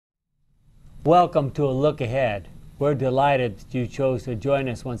Welcome to A Look Ahead. We're delighted that you chose to join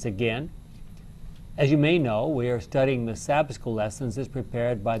us once again. As you may know, we are studying the Sabbath School lessons as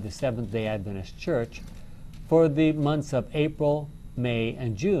prepared by the Seventh-day Adventist Church for the months of April, May,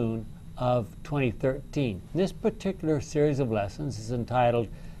 and June of 2013. This particular series of lessons is entitled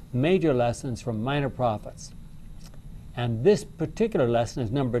Major Lessons from Minor Prophets. And this particular lesson is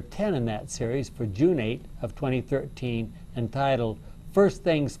number 10 in that series for June 8 of 2013, entitled First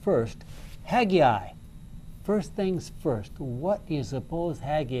Things First, Haggai. First things first. What do you suppose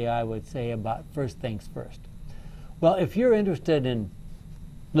Haggai would say about first things first? Well, if you're interested in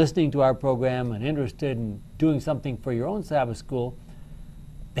listening to our program and interested in doing something for your own Sabbath school,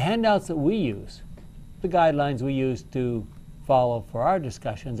 the handouts that we use, the guidelines we use to follow for our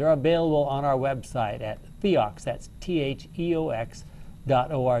discussions, are available on our website at theox, that's theox.org.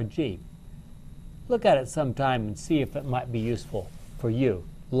 Look at it sometime and see if it might be useful for you.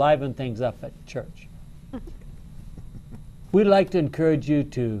 Liven things up at church. We'd like to encourage you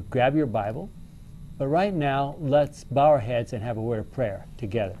to grab your Bible, but right now let's bow our heads and have a word of prayer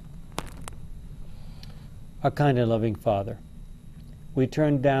together. Our kind and loving Father, we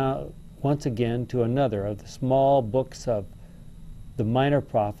turn down once again to another of the small books of the minor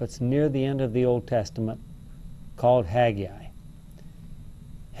prophets near the end of the Old Testament called Haggai.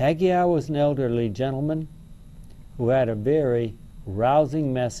 Haggai was an elderly gentleman who had a very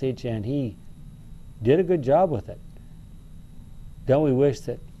rousing message, and he did a good job with it. Don't we wish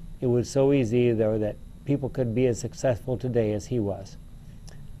that it was so easy, though, that people could be as successful today as he was?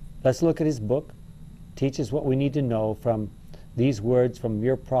 Let's look at his book. Teach us what we need to know from these words from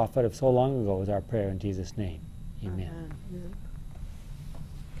your prophet of so long ago, is our prayer in Jesus' name. Amen.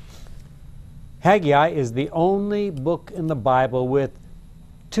 Haggai is the only book in the Bible with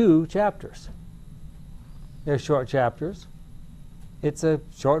 2 chapters. They're short chapters. It's a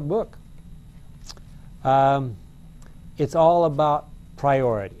short book. It's all about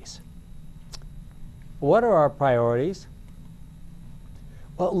priorities. What are our priorities?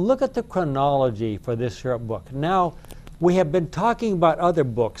 Well, look at the chronology for this short book. Now, we have been talking about other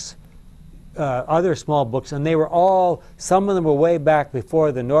books, other small books, and they were all, some of them were way back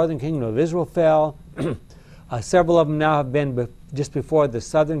before the northern kingdom of Israel fell. Several of them now have been just before the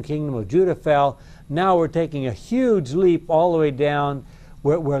southern kingdom of Judah fell. Now we're taking a huge leap all the way down.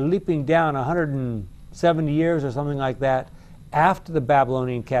 We're leaping down 170 years or something like that after the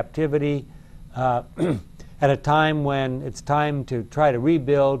Babylonian captivity, at a time when it's time to try to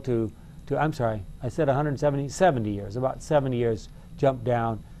rebuild I'm sorry, I said 70 years, about 70 years jump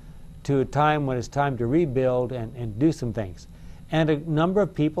down to a time when it's time to rebuild and do some things. And a number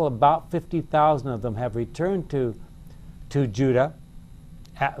of people, about 50,000 of them, have returned to Judah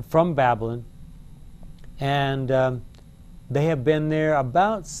from Babylon, and they have been there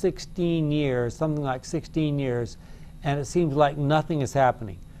about 16 years, something like 16 years, and it seems like nothing is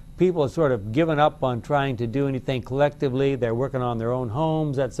happening. People have sort of given up on trying to do anything collectively. They're working on their own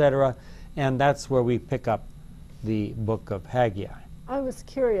homes, etc., and that's where we pick up the book of Haggai. I was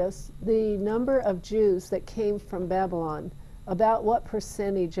curious, the number of Jews that came from Babylon, about what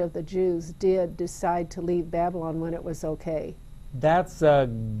percentage of the Jews did decide to leave Babylon when it was okay? That's a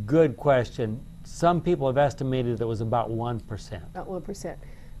good question. Some people have estimated that it was about 1%. About 1%.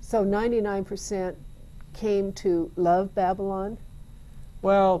 So 99% came to love Babylon?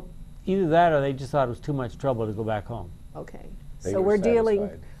 Well, either that or they just thought it was too much trouble to go back home. Okay. They So were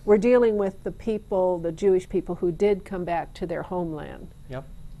we're dealing with the people, the Jewish people who did come back to their homeland. Yep.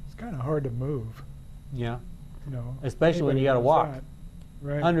 It's kind of hard to move, Yeah. you know. Especially when you got to Anybody knows walk that.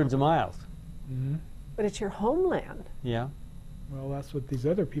 Right. hundreds of miles. Mm-hmm. But it's your homeland. Yeah. Well, that's what these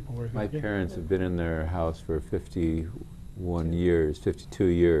other people were My thinking. parents have been in their house for 51 years, 52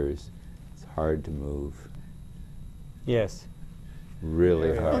 years. It's hard to move. Yes.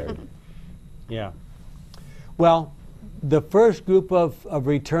 Really hard. Yeah. Well, the first group of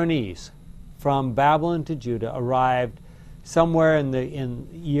returnees from Babylon to Judah arrived somewhere in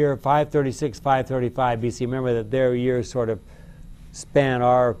year 536, 535 BC. Remember that their years sort of span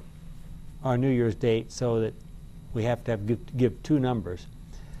our New Year's date, so that we have to give 2 numbers.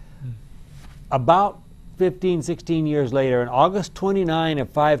 About 15, 16 years later, on August 29 of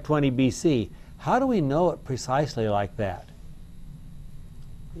 520 BC, how do we know it precisely like that?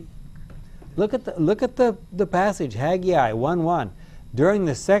 Look at the passage, Haggai 1:1. During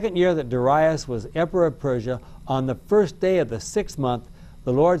the 2nd year that Darius was emperor of Persia, on the 1st day of the 6th month,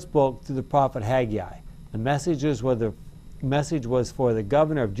 the Lord spoke through the prophet Haggai. The message was for the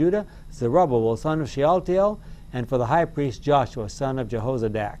governor of Judah, Zerubbabel, son of Shealtiel, and for the high priest Joshua, son of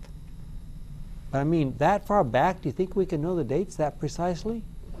Jehozadak. But I mean, that far back, do you think we can know the dates that precisely?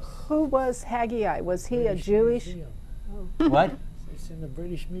 Who was Haggai? Was he a British Jewish? Museum. What? It's in the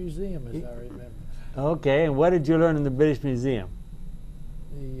British Museum, as I remember. Okay, and what did you learn in the British Museum?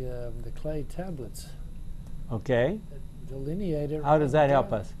 The clay tablets Okay. that delineate it. How does that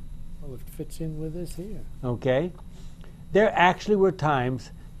help us? Well, it fits in with this here. Okay. There actually were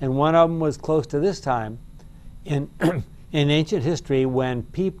times, and one of them was close to this time, in in ancient history when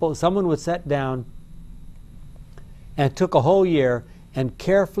someone would sit down and took a whole year and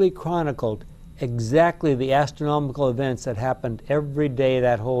carefully chronicled exactly the astronomical events that happened every day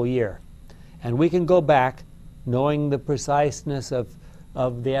that whole year. And we can go back, knowing the preciseness of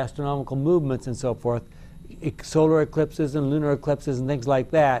the astronomical movements and so forth, solar eclipses and lunar eclipses and things like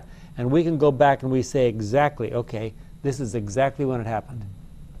that, and we can go back and we say exactly, okay, this is exactly when it happened.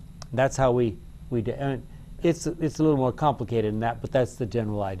 That's how we do. And it's a little more complicated than that, but that's the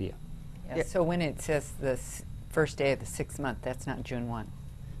general idea. Yeah, so when it says the first day of the 6th month, that's not June 1.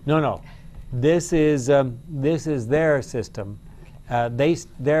 No. This is their system.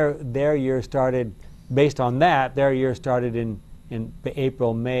 Their year started based on that. Their year started in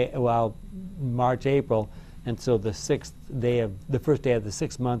April, March, April, and so the first day of the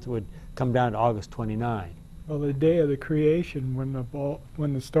 6th month would come down to August 29. Well, the day of the creation,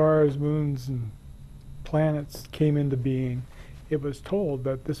 when the stars, moons, and planets came into being, it was told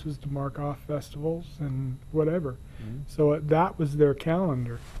that this was to mark off festivals and whatever. Mm-hmm. So that was their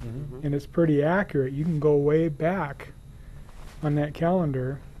calendar, and it's pretty accurate. You can go way back on that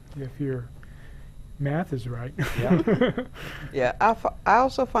calendar if your math is right. Yeah. Yeah, I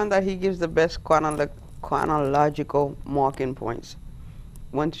also found that he gives the best chronological marking points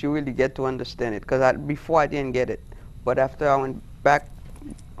once you really get to understand it. Because before I didn't get it, but after I went back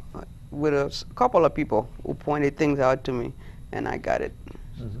with a couple of people who pointed things out to me, and I got it.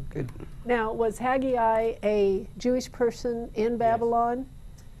 Good. Now, was Haggai a Jewish person in Babylon?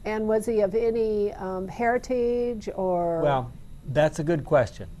 And was he of any heritage or? Well, that's a good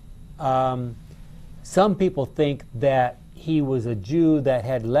question. Some people think that he was a Jew that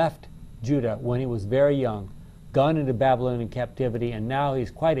had left Judah when he was very young, gone into Babylonian captivity, and now he's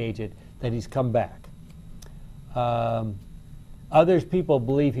quite aged, that he's come back. Others people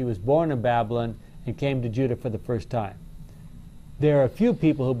believe he was born in Babylon and came to Judah for the first time. There are a few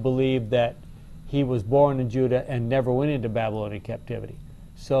people who believe that he was born in Judah and never went into Babylonian captivity.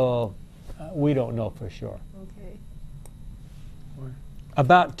 So we don't know for sure. Okay.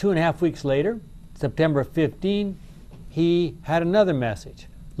 About 2.5 weeks later, September 15, he had another message.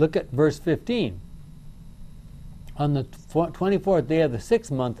 Look at verse 15. On the 24th day of the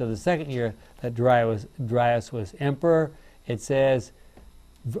 6th month of the 2nd year that Darius was emperor, it says,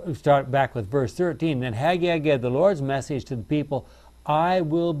 start back with verse 13, then Haggai gave the Lord's message to the people, I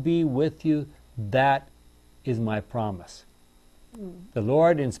will be with you, that is my promise. The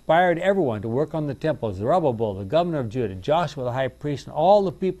Lord inspired everyone to work on the temple. Zerubbabel, the governor of Judah, Joshua the high priest, and all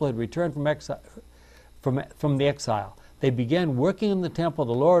the people had returned from the exile. They began working in the temple of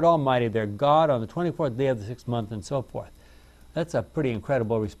the Lord Almighty, their God, on the 24th day of the 6th month, and so forth. That's a pretty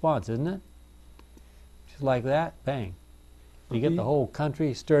incredible response, isn't it? Just like that, bang. You get the whole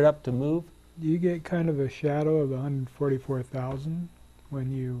country stirred up to move. Do you get kind of a shadow of the 144,000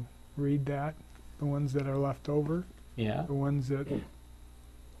 when you read that? The ones that are left over? Yeah. The ones that...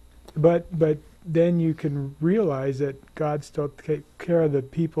 But then you can realize that God still took care of the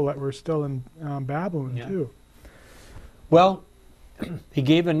people that were still in Babylon, too. Well, he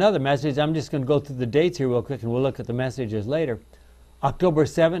gave another message. I'm just going to go through the dates here real quick, and we'll look at the messages later. October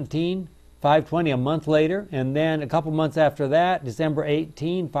 17, 520, a month later, and then a couple months after that, December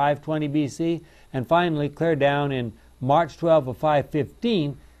 18, 520 BC, and finally, clear down in March 12 of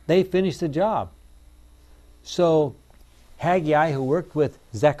 515, they finished the job. So Haggai, who worked with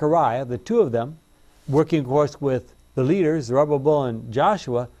Zechariah, the two of them, working, of course, with the leaders, Zerubbabel and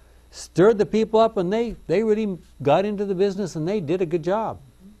Joshua, stirred the people up, and they really got into the business, and they did a good job.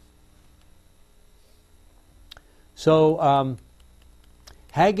 So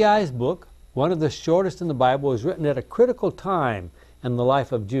Haggai's book, one of the shortest in the Bible, was written at a critical time in the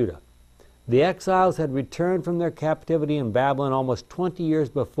life of Judah. The exiles had returned from their captivity in Babylon almost 20 years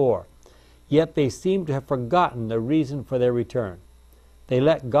before, yet they seemed to have forgotten the reason for their return. They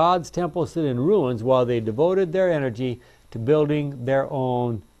let God's temple sit in ruins while they devoted their energy to building their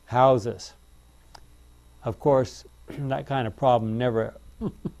own houses. Of course, that kind of problem never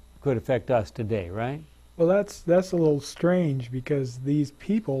could affect us today, right? Well, that's a little strange, because these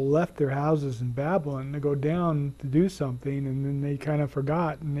people left their houses in Babylon to go down to do something, and then they kind of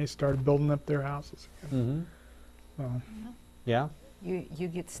forgot, and they started building up their houses again. So. Yeah. You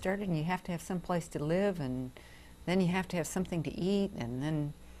get started and you have to have some place to live, and then you have to have something to eat, and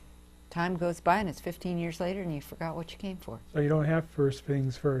then Time goes by and it's 15 years later and you forgot what you came for. So you don't have first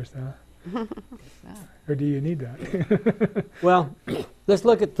things first, huh? No. Or do you need that? Well, let's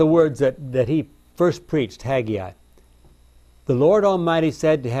look at the words that he first preached, Haggai. The Lord Almighty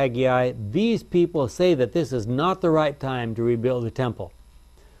said to Haggai, "These people say that this is not the right time to rebuild the temple."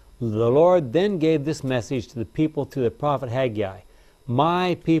 The Lord then gave this message to the people through the prophet Haggai.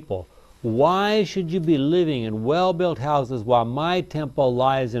 "My people, why should you be living in well-built houses while my temple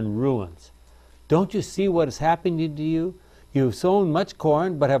lies in ruins? Don't you see what is happening to you? You have sown much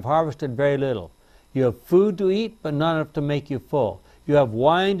corn, but have harvested very little. You have food to eat, but not enough to make you full. You have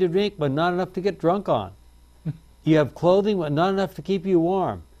wine to drink, but not enough to get drunk on. You have clothing, but not enough to keep you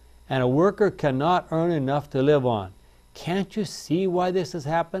warm. And a worker cannot earn enough to live on. Can't you see why this has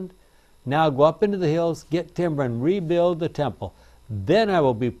happened? Now go up into the hills, get timber, and rebuild the temple. Then I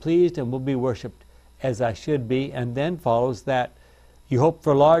will be pleased and will be worshipped as I should be." And then follows that you hoped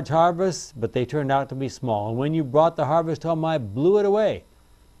for large harvests, but they turned out to be small. And when you brought the harvest home, I blew it away.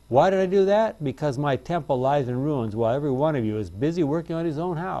 Why did I do that? Because my temple lies in ruins while every one of you is busy working on his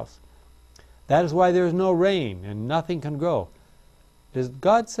own house. That is why there is no rain and nothing can grow. Does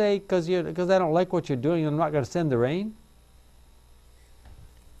God say, because I don't like what you're doing, I'm not going to send the rain?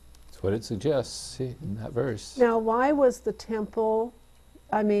 That's what it suggests in that verse. Now, why was the temple,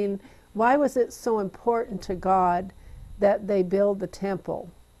 why was it so important to God that they build the temple?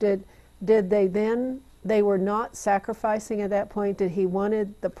 Did they were not sacrificing at that point? Did he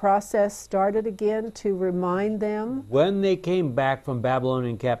wanted the process started again to remind them? When they came back from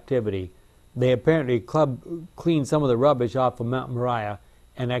Babylonian captivity, they apparently cleaned some of the rubbish off of Mount Moriah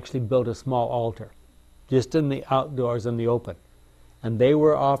and actually built a small altar, just in the outdoors in the open. And they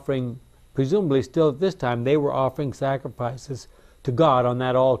were offering, presumably still at this time, they were offering sacrifices to God on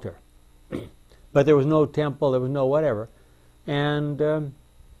that altar. But there was no temple, there was no whatever. And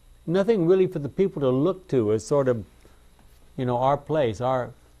nothing really for the people to look to as sort of, our place,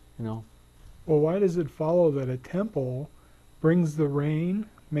 Well, why does it follow that a temple brings the rain,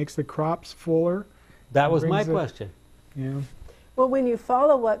 makes the crops fuller? That was my question. Yeah. Well, when you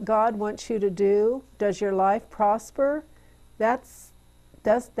follow what God wants you to do, does your life prosper? That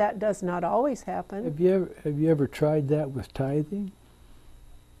does not always happen. Have you ever tried that with tithing?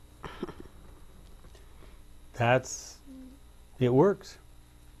 It works.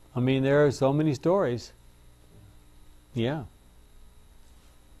 There are so many stories. Yeah.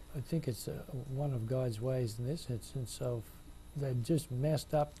 I think it's one of God's ways in this instance of they've just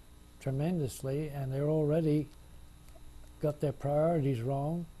messed up tremendously and they're already got their priorities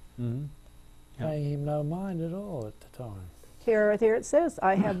wrong, paying him no mind at all at the time. Here it says,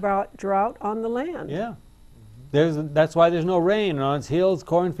 "I have brought drought on the land." Yeah. That's why there's no rain on its hills,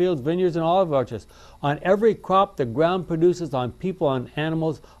 cornfields, vineyards, and olive orchards. On every crop the ground produces, on people, on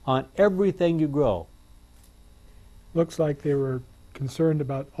animals, on everything you grow. Looks like they were concerned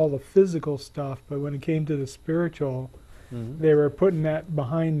about all the physical stuff, but when it came to the spiritual, they were putting that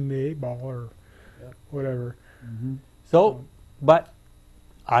behind the 8 ball or whatever. So, but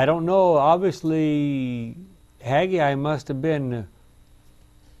I don't know, obviously Haggai must have been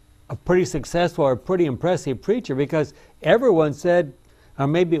a pretty successful or pretty impressive preacher, because everyone said, or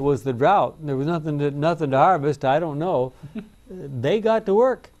maybe it was the drought, there was nothing to harvest, I don't know. They got to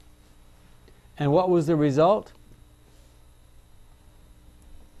work. And what was the result?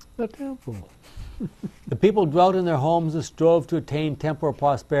 The temple. The people dwelt in their homes and strove to attain temporal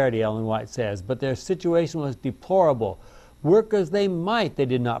prosperity, Ellen White says, but their situation was deplorable. Work as they might, they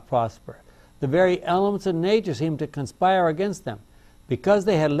did not prosper. The very elements of nature seemed to conspire against them. Because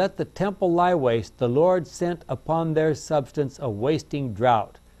they had let the temple lie waste, the Lord sent upon their substance a wasting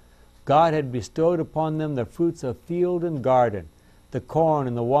drought. God had bestowed upon them the fruits of field and garden, the corn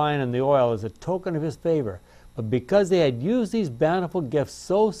and the wine and the oil as a token of his favor. But because they had used these bountiful gifts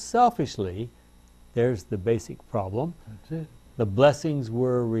so selfishly, there's the basic problem. That's it. The blessings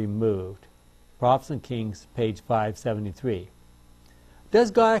were removed. Prophets and Kings, page 573.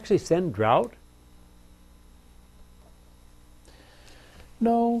 Does God actually send drought?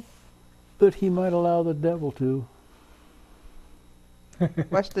 No, but he might allow the devil to.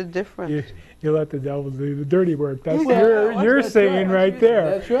 What's the difference? You let the devil do the dirty work. That's Well, you're that's saying right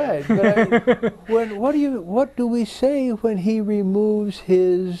there. That's right. But what do we say when he removes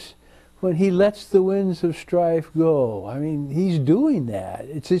when he lets the winds of strife go? He's doing that.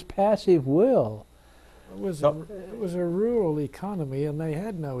 It's his passive will. It was a rural economy, and they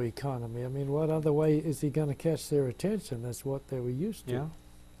had no economy. What other way is he going to catch their attention? That's what they were used to. Yeah.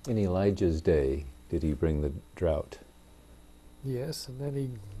 In Elijah's day, did he bring the drought? Yes, and then he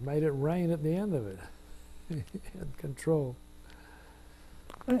made it rain at the end of it. He had control.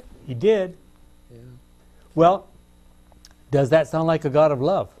 He did. Yeah. Well, does that sound like a God of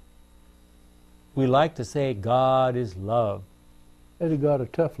love? We like to say God is love. That's a God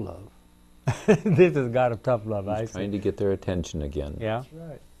of tough love. This is God of tough love, I He's see. trying to get their attention again. Yeah. That's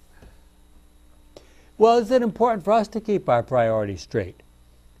right. Well, is it important for us to keep our priorities straight?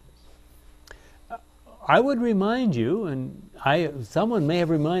 I would remind you, and someone may have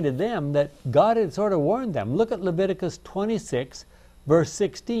reminded them, that God had sort of warned them. Look at Leviticus 26, verse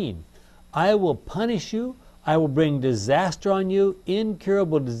 16. I will punish you. I will bring disaster on you,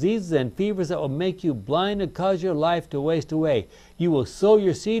 incurable diseases and fevers that will make you blind and cause your life to waste away. You will sow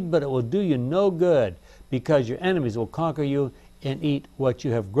your seed, but it will do you no good, because your enemies will conquer you and eat what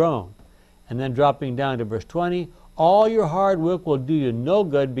you have grown. And then dropping down to verse 20, all your hard work will do you no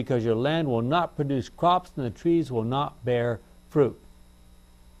good, because your land will not produce crops and the trees will not bear fruit.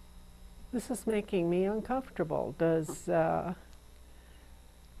 This is making me uncomfortable. Does, I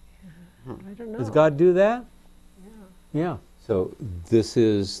don't know. Does God do that? Yeah. So this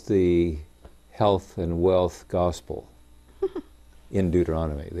is the health and wealth gospel in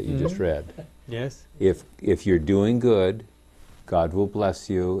Deuteronomy that you just read. Yes. If you're doing good, God will bless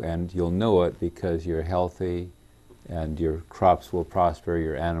you, and you'll know it because you're healthy, and your crops will prosper,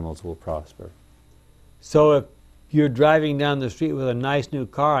 your animals will prosper. So if you're driving down the street with a nice new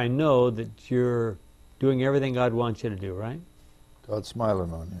car, I know that you're doing everything God wants you to do, right? God's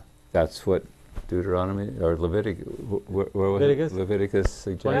smiling on you. That's what Deuteronomy or Leviticus, where was Leviticus? it? Leviticus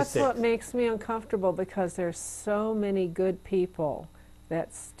suggests. That's 26. what makes me uncomfortable, because there's so many good people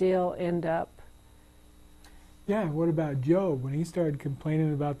that still end up. Yeah, what about Job when he started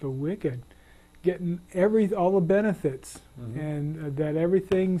complaining about the wicked getting all the benefits, and that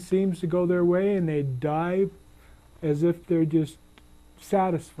everything seems to go their way, and they die as if they're just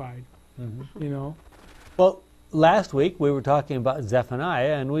satisfied, you know? Well, last week we were talking about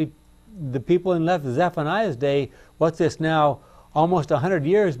Zephaniah, and the people in Zephaniah's day, what's this now, almost 100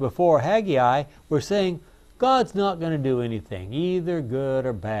 years before Haggai, were saying, God's not going to do anything, either good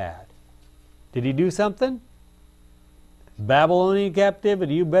or bad. Did he do something? Babylonian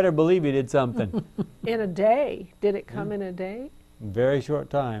captivity, you better believe he did something. In a day. Did it come in a day? Very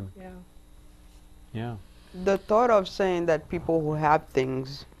short time. Yeah. Yeah. The thought of saying that people who have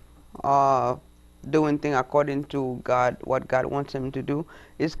things are doing things according to God, what God wants them to do,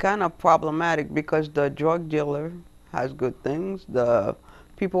 is kind of problematic, because the drug dealer has good things. The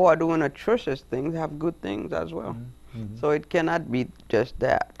people who are doing atrocious things have good things as well. So it cannot be just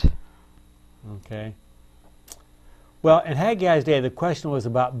that. Okay. Well, in Haggai's day, the question was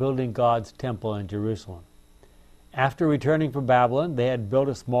about building God's temple in Jerusalem. After returning from Babylon, they had built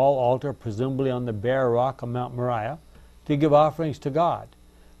a small altar, presumably on the bare rock of Mount Moriah, to give offerings to God.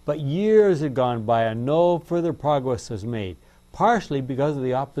 But years had gone by and no further progress was made, partially because of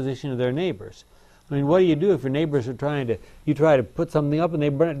the opposition of their neighbors. I mean, what do you do if your neighbors are you try to put something up and they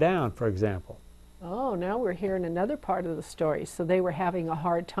burn it down, for example? Oh, now we're hearing another part of the story. So they were having a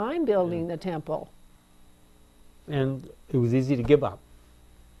hard time building the temple. And it was easy to give up.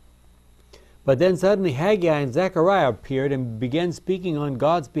 But then suddenly Haggai and Zechariah appeared and began speaking on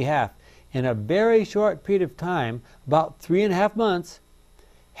God's behalf. In a very short period of time, about 3.5 months,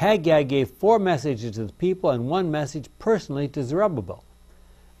 Haggai gave 4 messages to the people and 1 message personally to Zerubbabel.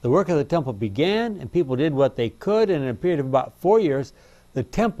 The work of the temple began, and people did what they could, and in a period of about 4 years, the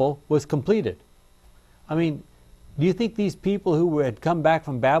temple was completed. I mean, do you think these people who had come back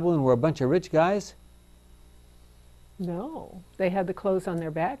from Babylon were a bunch of rich guys? No. They had the clothes on their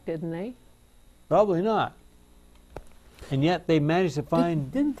back, didn't they? Probably not. And yet they managed to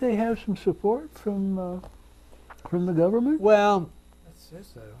find... Didn't they have some support from the government? Well,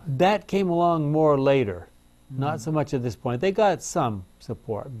 that came along more later. Not so much at this point. They got some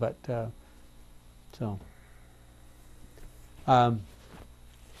support, but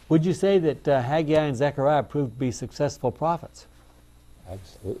would you say that Haggai and Zechariah proved to be successful prophets?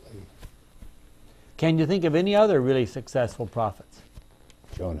 Absolutely. Can you think of any other really successful prophets?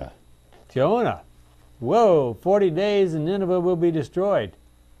 Jonah. Jonah. Whoa, 40 days and Nineveh will be destroyed.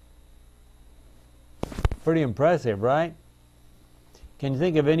 Pretty impressive, right? Can you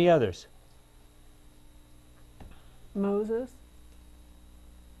think of any others? Moses?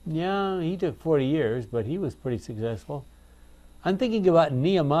 Yeah, he took 40 years, but he was pretty successful. I'm thinking about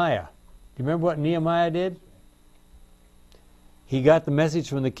Nehemiah. Do you remember what Nehemiah did? He got the message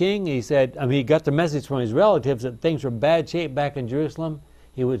from the king. He got the message from his relatives that things were bad shape back in Jerusalem.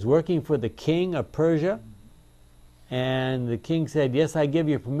 He was working for the king of Persia. And the king said, yes, I give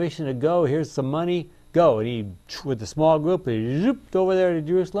you permission to go. Here's some money. Go. And he, with a small group, he zooped over there to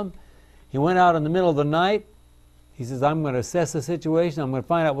Jerusalem. He went out in the middle of the night. He says, I'm going to assess the situation. I'm going to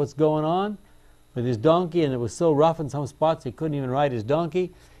find out what's going on with his donkey, and it was so rough in some spots he couldn't even ride his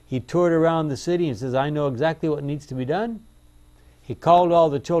donkey. He toured around the city and says, I know exactly what needs to be done. He called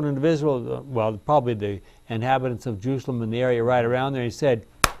all the children of Israel, well, probably the inhabitants of Jerusalem and the area right around there. He said,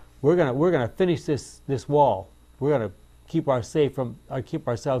 we're going to finish this wall. We're going to keep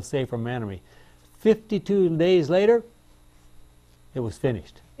ourselves safe from enemy. 52 days later, it was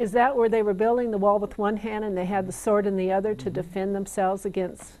finished. Is that where they were building the wall with one hand and they had the sword in the other to defend themselves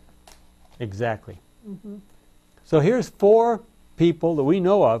against? Exactly. So here's 4 people that we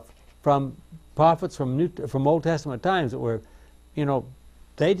know of from prophets from Old Testament times that were, you know,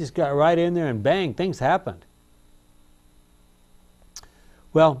 they just got right in there and bang, things happened.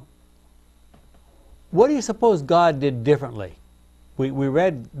 Well, what do you suppose God did differently? We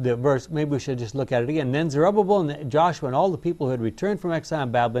read the verse, maybe we should just look at it again. Then Zerubbabel and Joshua and all the people who had returned from exile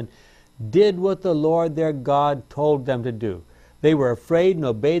in Babylon did what the Lord their God told them to do. They were afraid and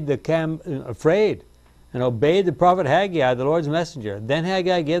obeyed the prophet Haggai, the Lord's messenger. Then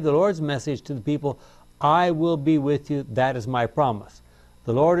Haggai gave the Lord's message to the people, I will be with you, that is my promise.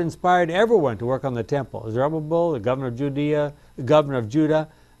 The Lord inspired everyone to work on the temple. Zerubbabel, the governor of Judah,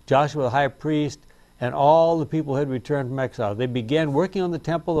 Joshua the high priest, and all the people who had returned from exile. They began working on the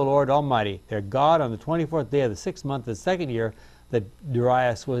temple of the Lord Almighty, their God, on the 24th day of the 6th month of the 2nd year that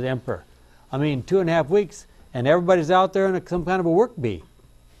Darius was emperor. I mean, 2.5 weeks, and everybody's out there in some kind of a work bee.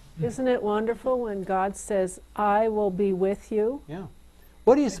 Isn't it wonderful when God says, I will be with you? Yeah.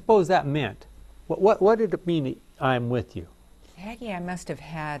 What do you suppose that meant? What did it mean, I'm with you? Haggai must have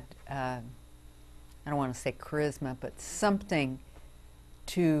had, I don't want to say charisma, but something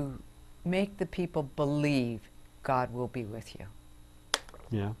to make the people believe God will be with you.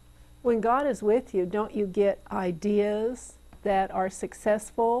 Yeah. When God is with you, don't you get ideas that are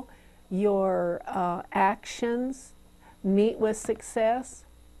successful? Your actions meet with success?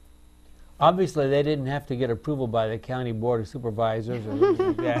 Obviously, they didn't have to get approval by the county board of supervisors or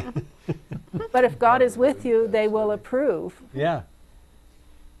anything like that. But if God is with you, they will approve. Yeah.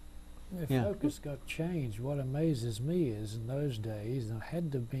 Their focus got changed. What amazes me is in those days there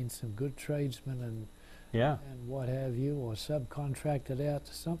had to have been some good tradesmen and what have you, or subcontracted out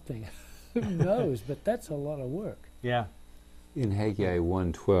to something. Who knows? But that's a lot of work. Yeah. In Haggai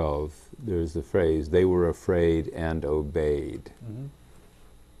 1:12, there's the phrase, they were afraid and obeyed.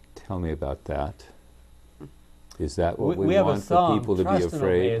 Tell me about that. Is that what we have want a song, for people to be Trust and Obey.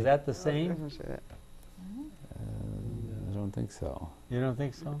 afraid? Is that the same? I don't think so. You don't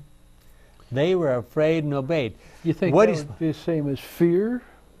think so? They were afraid and obeyed. You think What that is- would be the same as fear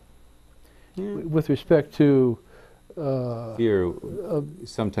with respect to Fear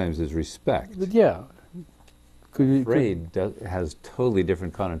sometimes is respect. yeah. Afraid has totally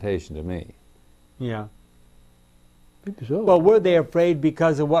different connotation to me. Yeah. So. Well, were they afraid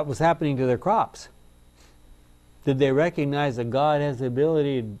because of what was happening to their crops? Did they recognize that God has the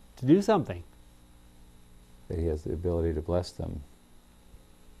ability to do something? That he has the ability to bless them.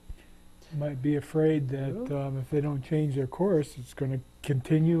 Might be afraid that if they don't change their course, it's going to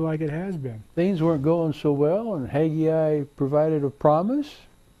continue like it has been. Things weren't going so well, and Haggai provided a promise.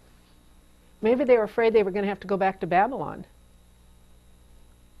 Maybe they were afraid they were going to have to go back to Babylon.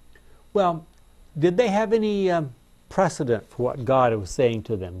 Well, did they have any precedent for what God was saying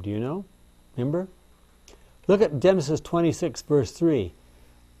to them? Do you know? Remember? Look at Genesis 26, verse 3.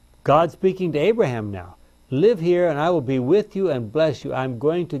 God speaking to Abraham now. Live here, and I will be with you and bless you. I'm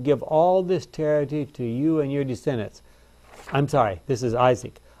going to give all this territory to you and your descendants. I'm sorry, this is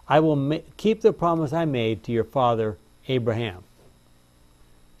Isaac. I will keep the promise I made to your father Abraham.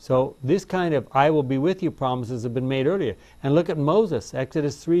 So this kind of I will be with you promises have been made earlier. And look at Moses,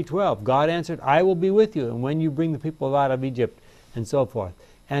 Exodus 3:12. God answered, I will be with you, and when you bring the people out of Egypt, and so forth.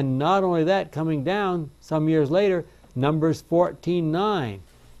 And not only that, coming down some years later, Numbers 14:9.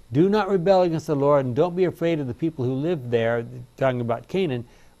 Do not rebel against the Lord, and don't be afraid of the people who live there, talking about Canaan.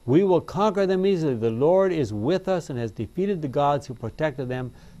 We will conquer them easily. The Lord is with us and has defeated the gods who protected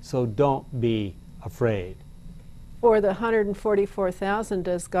them, so don't be afraid. For the 144,000,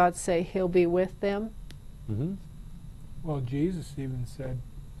 does God say he'll be with them? Well, Jesus even said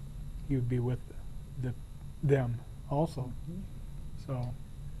he would be with them also. So,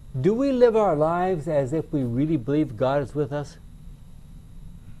 Do we live our lives as if we really believe God is with us?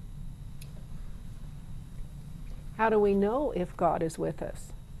 How do we know if God is with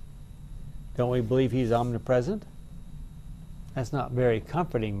us? Don't we believe he's omnipresent? That's not very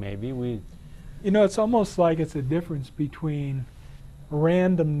comforting, maybe. you know, it's almost like it's a difference between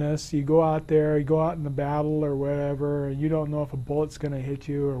randomness. You go out there, you go out in the battle or whatever, and you don't know if a bullet's going to hit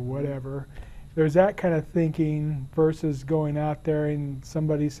you or whatever. there's that kind of thinking versus going out there and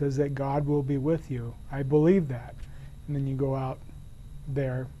somebody says that God will be with you. I believe that. And then you go out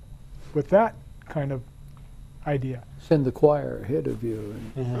there with that kind of idea. Send the choir ahead of you.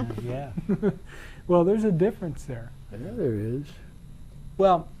 Yeah. Well, there's a difference there. Yeah, there is.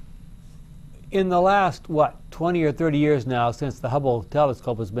 Well, in the last, 20 or 30 years now, since the Hubble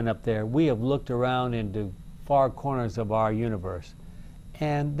telescope has been up there, we have looked around into far corners of our universe.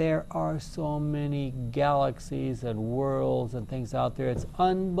 And there are so many galaxies and worlds and things out there. It's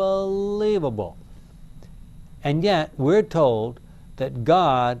unbelievable. And yet, we're told that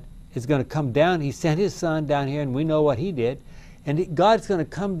God is going to come down. He sent His Son down here, and we know what He did. And God's going to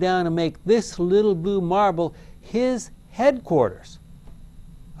come down and make this little blue marble His headquarters,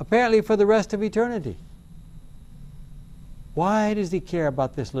 apparently for the rest of eternity. Why does He care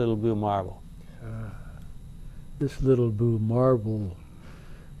about this little blue marble? This little blue marble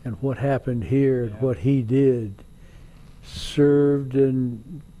and what happened here and what He did served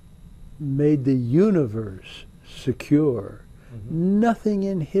and made the universe secure. Nothing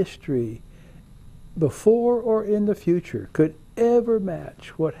in history, before or in the future, could ever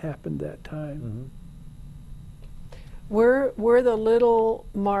match what happened that time. We're the little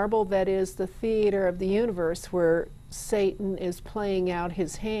marble that is the theater of the universe where Satan is playing out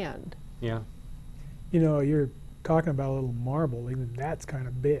his hand. Yeah. You know, you're talking about a little marble, even that's kind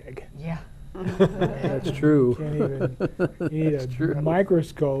of big. Yeah. That's true. You need a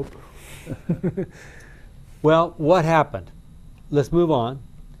microscope. Well, what happened? Let's move on.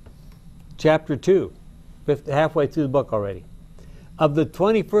 Chapter 2, halfway through the book already. Of the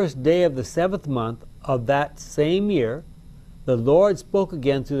 21st day of the 7th month of that same year, the Lord spoke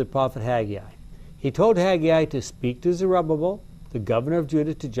again through the prophet Haggai. He told Haggai to speak to Zerubbabel, the governor of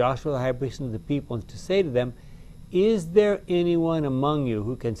Judah, to Joshua the high priest, and to the people, and to say to them, "Is there anyone among you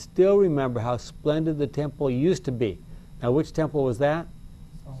who can still remember how splendid the temple used to be?" Now, which temple was that?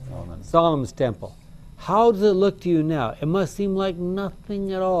 Solomon's temple. How does it look to you now? It must seem like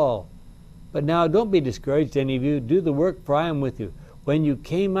nothing at all. But now don't be discouraged, any of you. Do the work, for I am with you. When you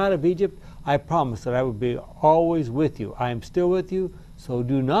came out of Egypt, I promised that I would be always with you. I am still with you, so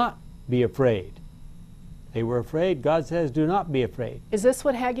do not be afraid. They were afraid. God says, do not be afraid. Is this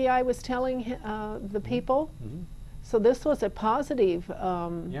what Haggai was telling the people? So this was a positive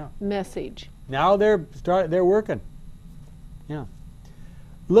message. Now they're working. Yeah.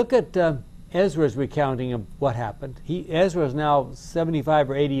 Look at Ezra's recounting of what happened. Ezra is now 75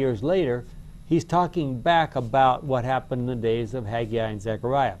 or 80 years later. He's talking back about what happened in the days of Haggai and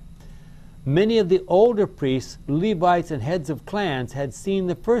Zechariah. Many of the older priests, Levites, and heads of clans had seen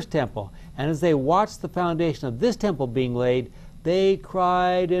the first temple, and as they watched the foundation of this temple being laid, they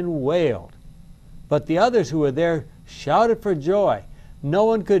cried and wailed. But the others who were there shouted for joy. No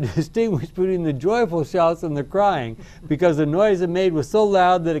one could distinguish between the joyful shouts and the crying, because the noise it made was so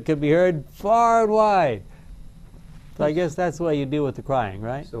loud that it could be heard far and wide. So I guess that's the way you deal with the crying,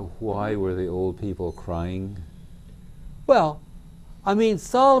 right? So why were the old people crying? Well, I mean,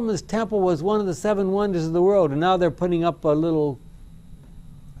 Solomon's temple was one of the 7 wonders of the world, and now they're putting up a little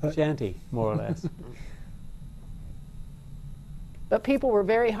shanty, more or less. But people were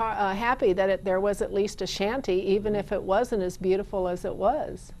very happy that there was at least a shanty, even if it wasn't as beautiful as it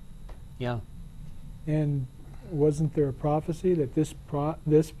was. Yeah. And wasn't there a prophecy that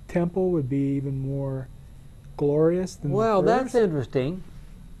this temple would be even more glorious than Well, the first? that's interesting.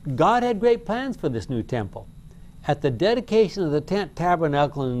 God had great plans for this new temple. At the dedication of the tent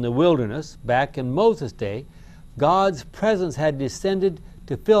tabernacle in the wilderness, back in Moses' day, God's presence had descended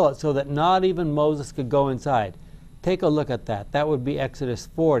to fill it so that not even Moses could go inside. Take a look at that. That would be Exodus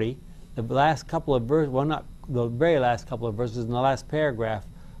 40, the last couple of verses, well, not the very last couple of verses, in the last paragraph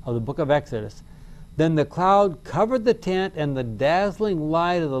of the book of Exodus. Then the cloud covered the tent, and the dazzling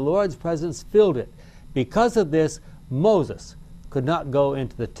light of the Lord's presence filled it. Because of this, Moses could not go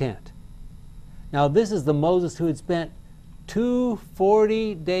into the tent. Now, this is the Moses who had spent 2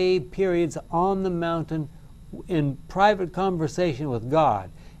 40-day periods on the mountain in private conversation with God,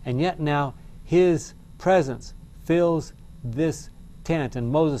 and yet now his presence fills this tent, and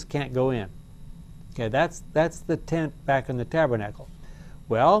Moses can't go in. Okay, that's the tent back in the tabernacle.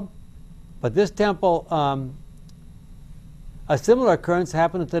 Well, but this temple, a similar occurrence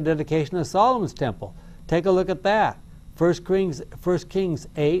happened at the dedication of Solomon's temple. Take a look at that. 1 Kings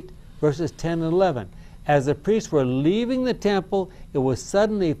 8, verses 10 and 11. As the priests were leaving the temple, it was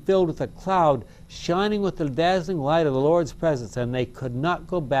suddenly filled with a cloud shining with the dazzling light of the Lord's presence, and they could not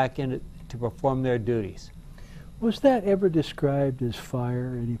go back in it to perform their duties. Was that ever described as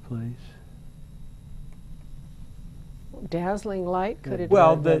fire any place? dazzling light? Could it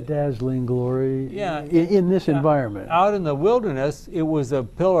Well, be? That dazzling glory Yeah. in this environment. Out in the wilderness, it was a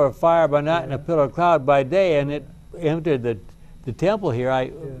pillar of fire by night and a pillar of cloud by day, and it entered the temple here,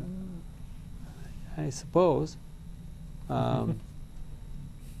 I suppose.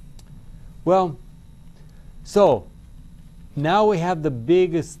 Well, so now we have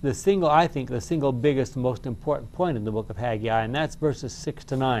the single biggest, most important point in the book of Haggai, and that's verses 6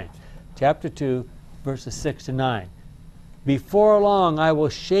 to 9. Chapter 2, verses 6 to 9. Before long I will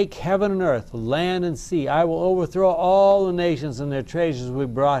shake heaven and earth, land and sea. I will overthrow all the nations, and their treasures will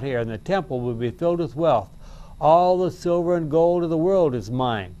be brought here, and the temple will be filled with wealth. All the silver and gold of the world is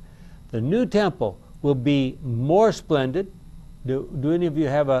mine. The new temple will be more splendid. Do any of you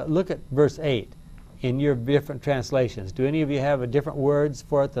have a look at verse 8 in your different translations? Do any of you have a different words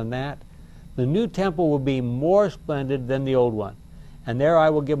for it than that? The new temple will be more splendid than the old one, and there I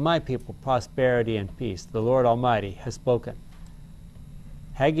will give my people prosperity and peace. The Lord Almighty has spoken.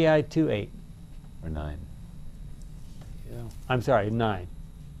 Haggai 2:8 or 9. Yeah. I'm sorry, 9.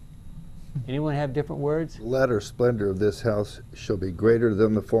 Anyone have different words? The latter splendor of this house shall be greater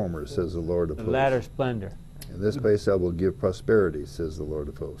than the former, says the Lord of The hosts. latter splendor. In this place I will give prosperity, says the Lord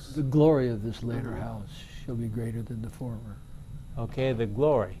of hosts. The glory of this later house shall be greater than the former. Okay, the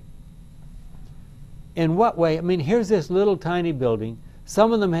glory. In what way? I mean, here's this little tiny building.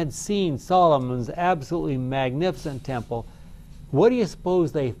 Some of them had seen Solomon's absolutely magnificent temple. What do you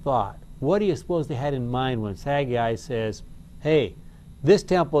suppose they thought? What do you suppose they had in mind when Haggai says, hey, this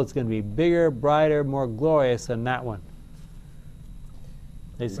temple is going to be bigger, brighter, more glorious than that one?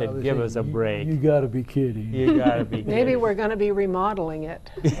 They said, give us a break. You got to be kidding. You got to be kidding. Maybe we're going to be remodeling it.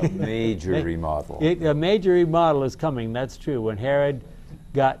 A major remodel. A major remodel is coming, that's true. When Herod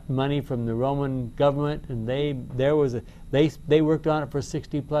got money from the Roman government, and they worked on it for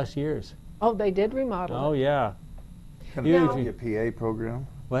 60 plus years. Oh, they did remodel Oh it. yeah. Kind of a Huge. WPA program?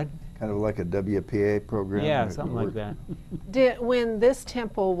 What? Kind of like a WPA program? Yeah, that something would like work. that. When this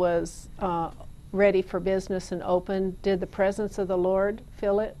temple was ready for business and open, did the presence of the Lord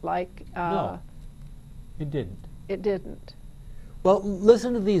fill it? Like No, it didn't. it didn't. Well,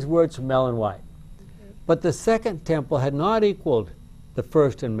 listen to these words from Ellen White. But the second temple had not equaled the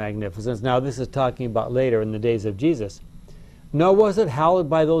first in magnificence. Now this is talking about later in the days of Jesus. Nor was it hallowed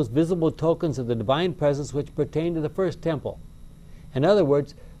by those visible tokens of the divine presence which pertain to the first temple. In other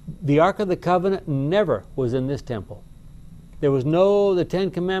words, the Ark of the Covenant never was in this temple. There was the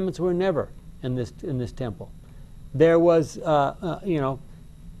 10 Commandments were never in this temple. There was,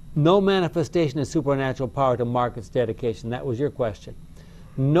 no manifestation of supernatural power to mark its dedication. That was your question.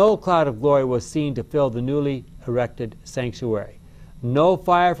 No cloud of glory was seen to fill the newly erected sanctuary. No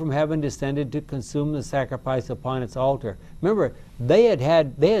fire from heaven descended to consume the sacrifice upon its altar. Remember, they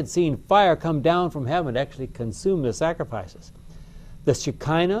had seen fire come down from heaven to actually consume the sacrifices. The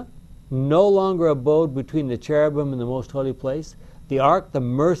Shekinah no longer abode between the cherubim and the most holy place. The ark, the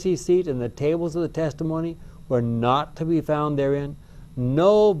mercy seat, and the tables of the testimony were not to be found therein.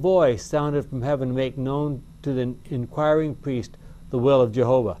 No voice sounded from heaven to make known to the inquiring priest the will of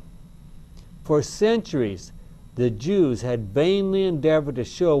Jehovah. For centuries, the Jews had vainly endeavored to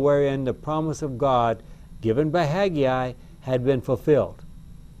show wherein the promise of God given by Haggai had been fulfilled.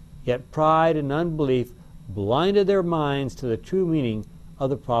 Yet pride and unbelief blinded their minds to the true meaning of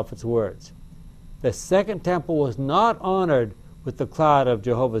the prophet's words. The second temple was not honored with the cloud of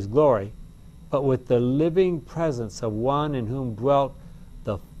Jehovah's glory, but with the living presence of one in whom dwelt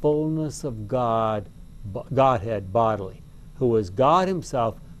the fullness of Godhead bodily, who was God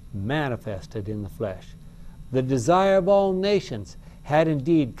himself manifested in the flesh. The desire of all nations had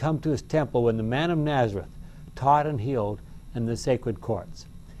indeed come to his temple when the man of Nazareth taught and healed in the sacred courts.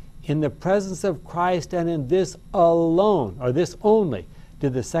 In the presence of Christ and in this alone, or this only,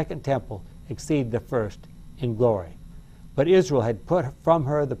 did the second temple exceed the first in glory. But Israel had put from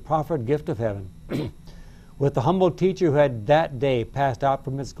her the proffered gift of heaven. With the humble teacher who had that day passed out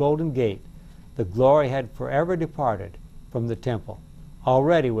from its golden gate, the glory had forever departed from the temple.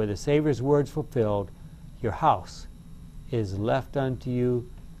 Already were the Savior's words fulfilled, your house is left unto you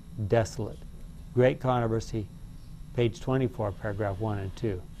desolate. Great Controversy, page 24, paragraph 1 and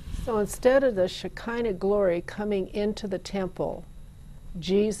 2. So instead of the Shekinah glory coming into the temple,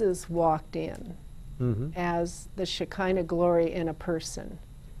 Jesus walked in as the Shekinah glory in a person.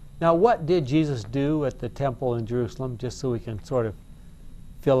 Now, what did Jesus do at the temple in Jerusalem, just so we can sort of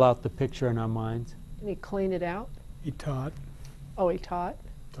fill out the picture in our minds? Did he clean it out? He taught. Oh, he taught?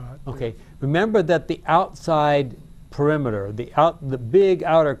 Okay. Remember that the outside perimeter, the big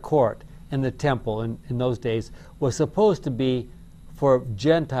outer court in the temple in those days was supposed to be for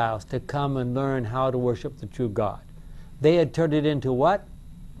Gentiles to come and learn how to worship the true God. they had turned it into what?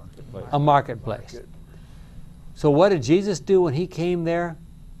 Marketplace. A marketplace. So what did Jesus do when he came there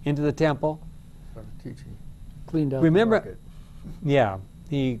into the temple? Started teaching. Cleaned out Remember, the market. yeah,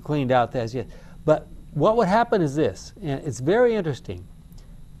 he cleaned out that. Yes. But what would happen is this, and it's very interesting.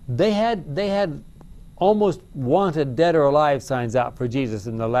 They had almost wanted dead or alive signs out for Jesus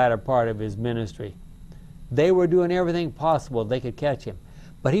in the latter part of his ministry. They were doing everything possible they could catch him.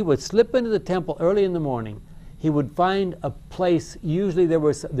 But he would slip into the temple early in the morning. He would find a place, usually there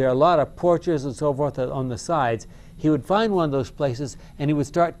are a lot of porches and so forth on the sides. He would find one of those places and he would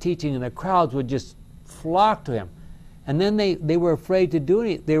start teaching, and the crowds would just flock to him. And then they were afraid to do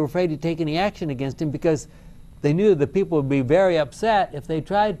any, they were afraid to take any action against him because they knew the people would be very upset if they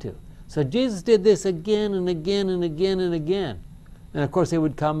tried to. So Jesus did this again and again and again and again. And of course they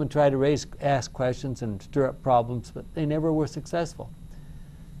would come and try to ask questions and stir up problems, but they never were successful.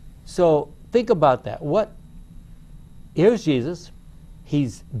 So think about that. Here's Jesus.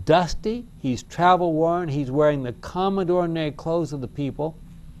 He's dusty, he's travel worn, he's wearing the common ordinary clothes of the people.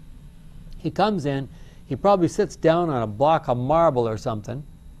 He comes in, he probably sits down on a block of marble or something,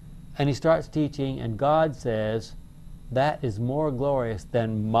 and he starts teaching, and God says, that is more glorious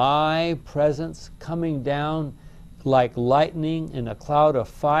than my presence coming down like lightning in a cloud of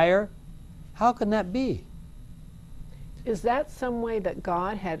fire. How can that be? Is that some way that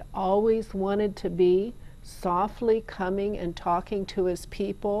God had always wanted to be, softly coming and talking to his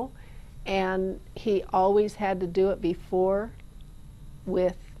people, and he always had to do it before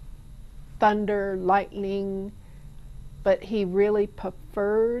with thunder, lightning, but he really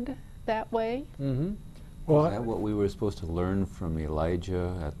preferred that way? Mm-hmm. Well, is that what we were supposed to learn from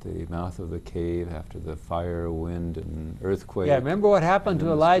Elijah at the mouth of the cave after the fire, wind, and earthquake? Yeah, remember what happened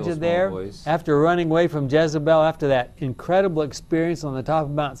to Elijah there after running away from Jezebel after that incredible experience on the top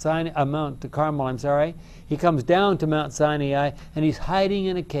of Mount Carmel, I'm sorry. He comes down to Mount Sinai and he's hiding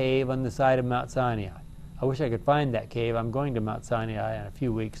in a cave on the side of Mount Sinai. I wish I could find that cave. I'm going to Mount Sinai in a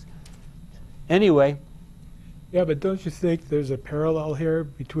few weeks. Anyway. Yeah, but don't you think there's a parallel here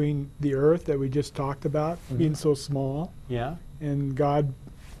between the earth that we just talked about being so small, and God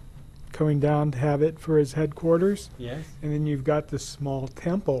coming down to have it for his headquarters? Yes. And then you've got this small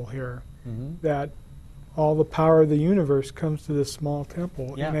temple here that all the power of the universe comes to this small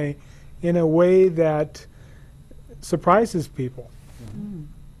temple in a way that surprises people.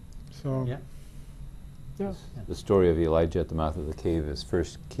 So the story of Elijah at the mouth of the cave is 1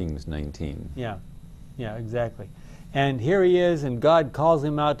 Kings 19. Yeah, exactly. And here he is, and God calls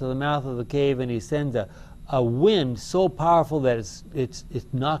him out to the mouth of the cave, and he sends a wind so powerful that it's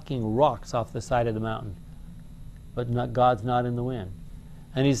knocking rocks off the side of the mountain. But God's not in the wind.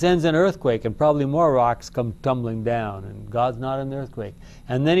 And he sends an earthquake, and probably more rocks come tumbling down, and God's not in the earthquake.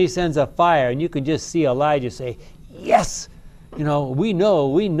 And then he sends a fire, and you can just see Elijah say, yes! You know, we know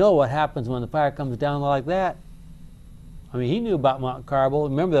what happens when the fire comes down like that. I mean, he knew about Mount Carmel.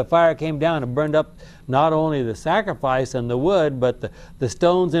 Remember, the fire came down and burned up not only the sacrifice and the wood, but the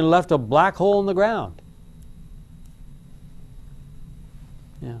stones, and left a black hole in the ground.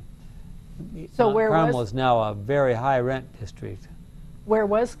 Yeah. So Mount Carmel is now a very high rent district. Where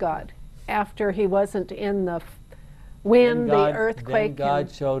was God after he wasn't in the wind, the earthquake? Then God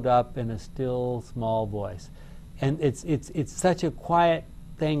showed up in a still, small voice. And it's such a quiet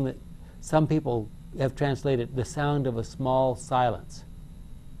thing that some people have translated the sound of a small silence,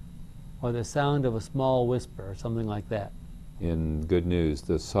 or the sound of a small whisper, or something like that. In Good News,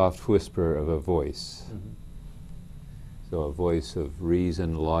 the soft whisper of a voice. So a voice of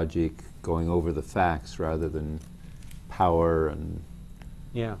reason, logic, going over the facts rather than power and...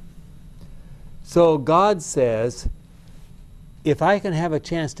 Yeah. So God says, if I can have a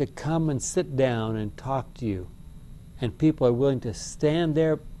chance to come and sit down and talk to you, and people are willing to stand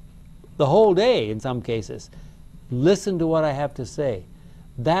there the whole day in some cases, listen to what I have to say,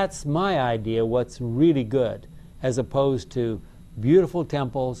 that's my idea what's really good, as opposed to beautiful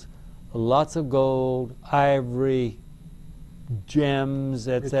temples, lots of gold, ivory, gems,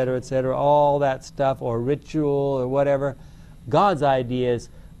 etc., all that stuff, or ritual or whatever. God's idea is,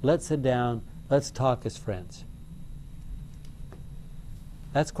 let's sit down, let's talk as friends.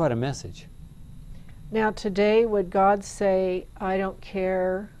 That's quite a message. Now today, would God say, I don't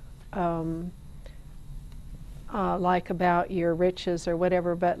care like about your riches or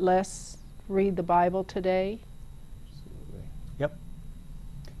whatever, but let's read the Bible today? Absolutely. Yep.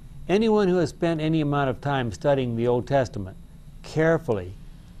 Anyone who has spent any amount of time studying the Old Testament carefully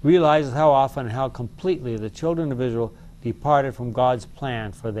realizes how often and how completely the children of Israel departed from God's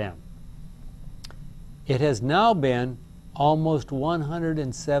plan for them. It has now been almost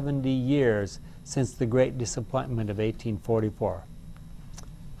 170 years since the great disappointment of 1844.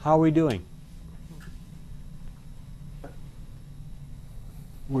 How are we doing?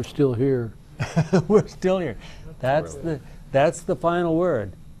 We're still here. We're still here. That's the final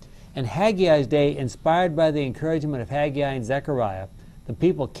word. In Haggai's day, inspired by the encouragement of Haggai and Zechariah, the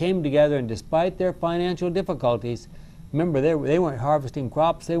people came together, and despite their financial difficulties, remember they weren't harvesting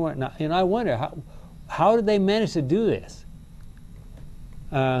crops. They weren't. I wonder how did they manage to do this?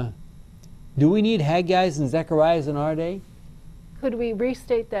 Do we need Haggai's and Zechariah's in our day? Could we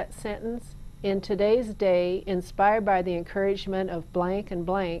restate that sentence? In today's day, inspired by the encouragement of blank and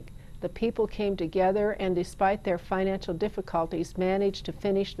blank, the people came together and despite their financial difficulties managed to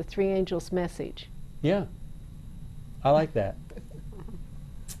finish the three angels' message. Yeah. I like that.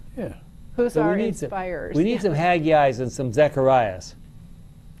 Yeah. Who's our inspirers? We need some Haggai's and some Zechariah's.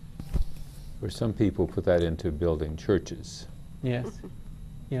 Or some people put that into building churches. Yes.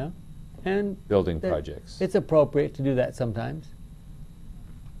 Yeah. And building projects. It's appropriate to do that sometimes.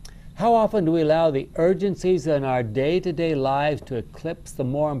 How often do we allow the urgencies in our day-to-day lives to eclipse the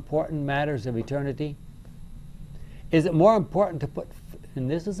more important matters of eternity? Is it more important to put, and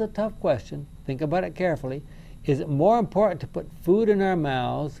this is a tough question, think about it carefully, is it more important to put food in our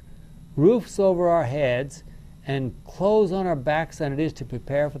mouths, roofs over our heads, and clothes on our backs than it is to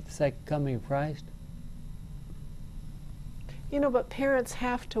prepare for the second coming of Christ? You know, but parents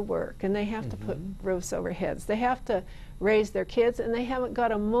have to work, and they have to put roofs over heads. They have to raise their kids, and they haven't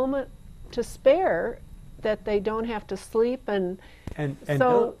got a moment to spare that they don't have to sleep. And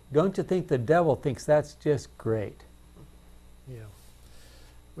so don't you think the devil thinks that's just great? Yeah.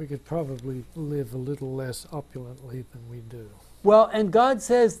 We could probably live a little less opulently than we do. Well, and God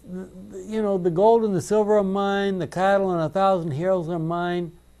says, you know, the gold and the silver are mine, the cattle and 1,000 hills are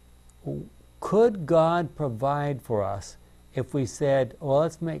mine. Could God provide for us if we said, well,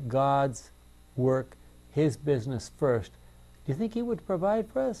 let's make God's work, His business first? Do you think He would provide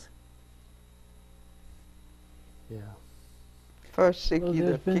for us? Yeah. First seek ye the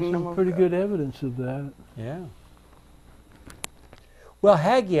There's been kingdom some of pretty God. good evidence of that. Yeah. Well,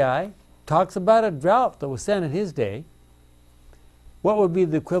 Haggai talks about a drought that was sent in his day. What would be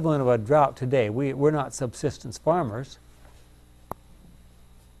the equivalent of a drought today? We're not subsistence farmers.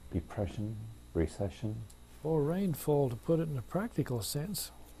 Depression, recession. Or rainfall, to put it in a practical sense.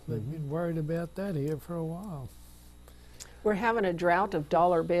 They've been worried about that here for a while. we're having a drought of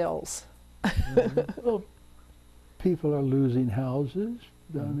dollar bills. Well, people are losing houses.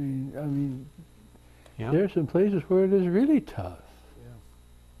 I mean, Yeah. there are some places where it is really tough.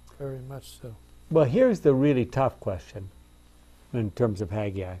 Yeah, very much so. Well, here's the really tough question in terms of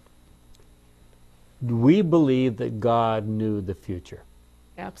Haggai. Do we believe that God knew the future?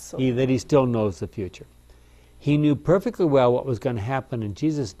 Absolutely. That He still knows the future. He knew perfectly well what was going to happen in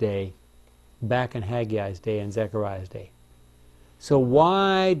Jesus' day, back in Haggai's day and Zechariah's day. So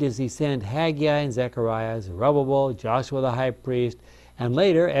why does He send Haggai and Zechariah, Zerubbabel, Joshua the high priest, and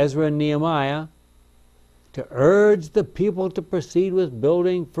later Ezra and Nehemiah, to urge the people to proceed with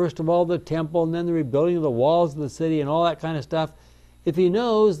building, first of all, the temple, and then the rebuilding of the walls of the city and all that kind of stuff, if He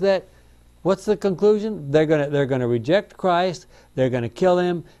knows that, what's the conclusion? They're going to reject Christ, they're going to kill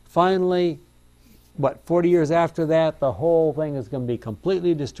Him. Finally, 40 years after that, the whole thing is going to be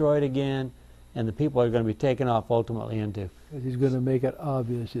completely destroyed again, and the people are going to be taken off ultimately into. But He's going to make it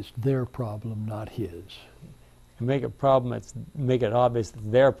obvious it's their problem, not His. Make it obvious it's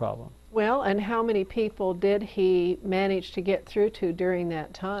their problem. Well, and how many people did He manage to get through to during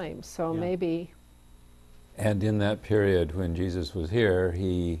that time? So maybe... And in that period when Jesus was here,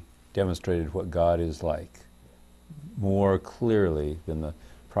 He demonstrated what God is like more clearly than the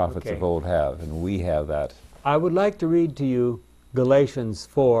prophets of old have, and we have that. I would like to read to you Galatians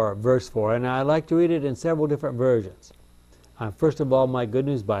 4, verse 4, and I'd like to read it in several different versions. First of all, my Good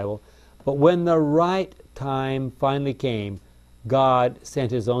News Bible. But when the right time finally came, God sent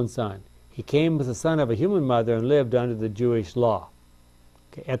His own Son. He came as the son of a human mother and lived under the Jewish law.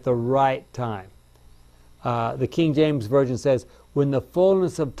 At the right time. The King James Version says, when the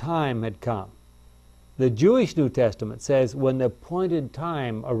fullness of time had come. The Jewish New Testament says, when the appointed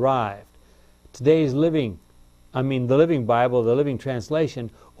time arrived. Today's the Living Bible, the Living Translation,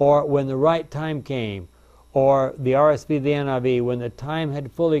 or when the right time came, or the RSV, the NIV, when the time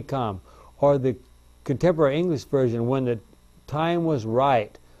had fully come, or the Contemporary English Version, when the time was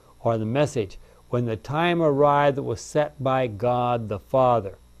right, or the Message, when the time arrived that was set by God the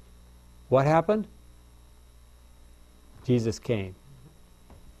Father. What happened? Jesus came.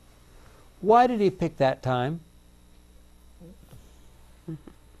 Why did He pick that time?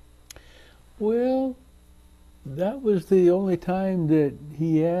 Well, That was the only time that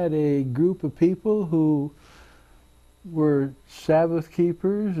he had a group of people who were Sabbath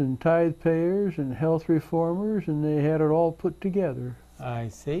keepers and tithe payers and health reformers, and they had it all put together. I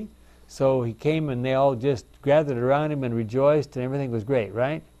see. So he came and they all just gathered around him and rejoiced and everything was great,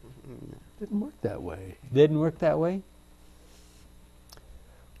 right? Didn't work that way. Didn't work that way?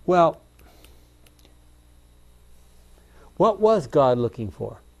 Well, what was God looking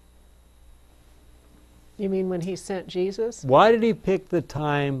for? You mean when he sent Jesus? Why did he pick the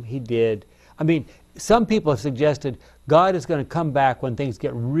time he did? I mean, some people have suggested God is going to come back when things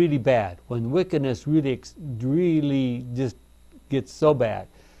get really bad, when wickedness really just gets so bad.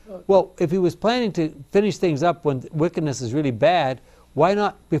 Well, if he was planning to finish things up when wickedness is really bad, why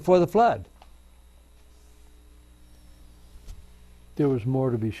not before the flood? There was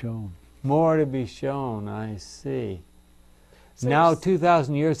more to be shown. More to be shown, I see. So now,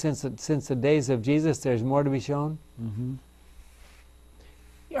 2,000 years since the days of Jesus, there's more to be shown? Mm-hmm.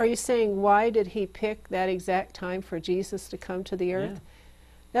 Are you saying why did he pick that exact time for Jesus to come to the earth? Yeah.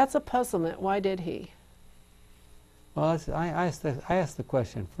 That's a puzzlement. Why did he? Well, I asked the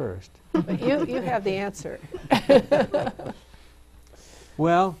question first. But you have the answer.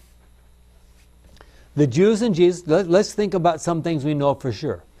 Well, the Jews in Jesus, let's think about some things we know for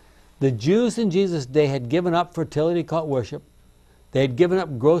sure. The Jews in Jesus' day had given up fertility cult worship. They had given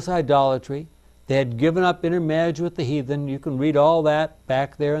up gross idolatry. They had given up intermarriage with the heathen. You can read all that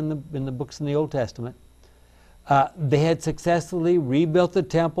back there in the books in the Old Testament. They had successfully rebuilt the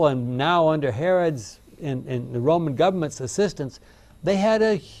temple, and now under Herod's and the Roman government's assistance, they had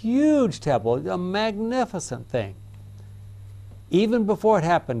a huge temple, a magnificent thing. Even before it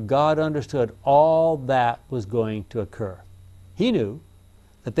happened, God understood all that was going to occur. He knew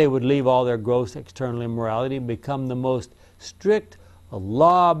that they would leave all their gross external immorality and become the most strict,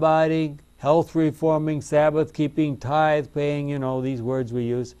 law-abiding, health-reforming, Sabbath-keeping, tithe-paying, you know, these words we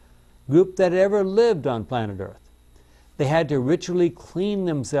use, group that ever lived on planet Earth. They had to ritually clean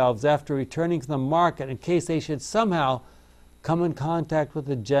themselves after returning from the market in case they should somehow come in contact with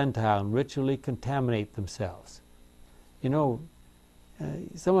a Gentile and ritually contaminate themselves. You know,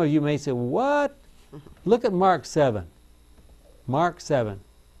 some of you may say, what? Look at Mark 7. Mark 7,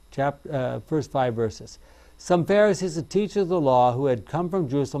 first 5 verses. Some Pharisees and teachers of the law who had come from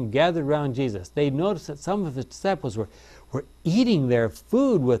Jerusalem gathered around Jesus. They noticed that some of his disciples were eating their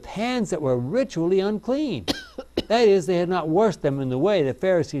food with hands that were ritually unclean. That is, they had not washed them in the way the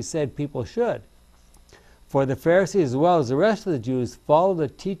Pharisees said people should. For the Pharisees, as well as the rest of the Jews, follow the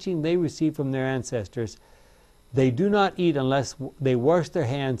teaching they received from their ancestors. They do not eat unless they wash their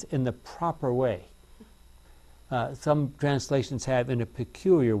hands in the proper way. Some translations have in a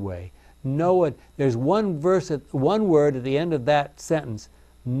peculiar way. There's one word at the end of that sentence.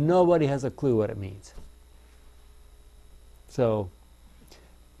 Nobody has a clue what it means. So,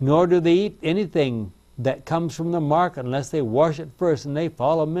 nor do they eat anything that comes from the market unless they wash it first, and they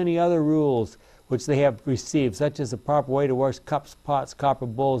follow many other rules which they have received, such as the proper way to wash cups, pots, copper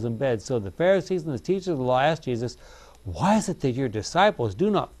bowls, and beds. So the Pharisees and the teachers of the law asked Jesus, why is it that your disciples do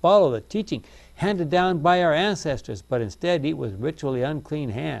not follow the teaching handed down by our ancestors, but instead eat with ritually unclean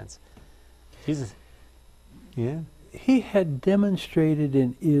hands? Jesus, yeah? He had demonstrated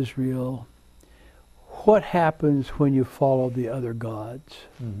in Israel what happens when you follow the other gods.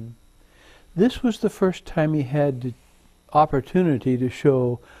 Mm-hmm. This was the first time he had the opportunity to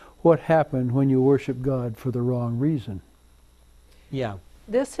show what happened when you worship God for the wrong reason. Yeah.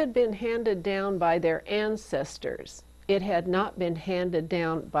 This had been handed down by their ancestors. It had not been handed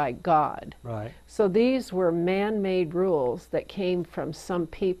down by God. Right. So these were man-made rules that came from some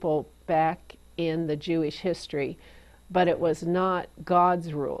people back in the Jewish history, but it was not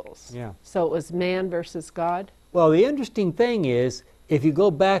God's rules. Yeah. So it was man versus God? Well, the interesting thing is, if you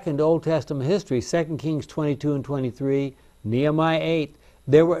go back into Old Testament history, 2 Kings 22 and 23, Nehemiah 8,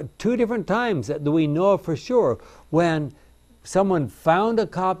 there were 2 different times that we know of for sure when someone found a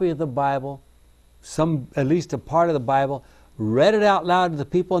copy of the Bible, at least a part of the Bible, read it out loud to the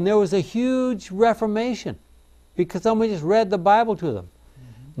people, and there was a huge reformation because someone just read the Bible to them.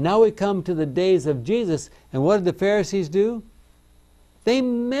 Mm-hmm. Now we come to the days of Jesus, and what did the Pharisees do? They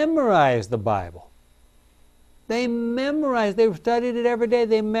memorized the Bible. They studied it every day,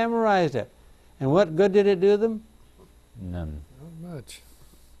 they memorized it. And what good did it do them? None. Not much.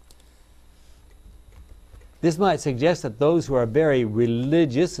 This might suggest that those who are very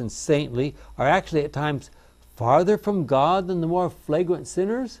religious and saintly are actually at times farther from God than the more flagrant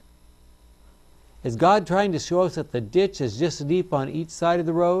sinners. Is God trying to show us that the ditch is just as deep on each side of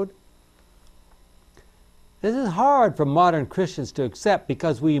the road? This is hard for modern Christians to accept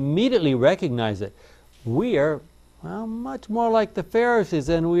because we immediately recognize it. we are, well, much more like the Pharisees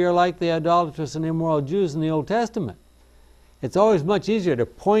than we are like the idolatrous and immoral Jews in the Old Testament. It's always much easier to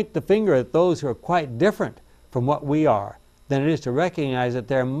point the finger at those who are quite different from what we are than it is to recognize that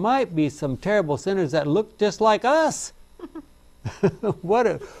there might be some terrible sinners that look just like us. What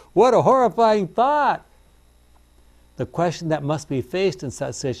a horrifying thought. The question that must be faced in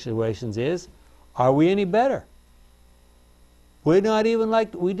such situations is, are we any better? We do not even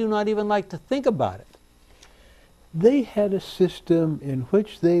like to think about it. They had a system in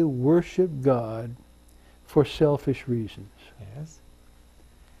which they worshiped God for selfish reasons. Yes.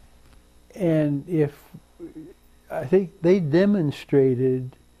 And I think they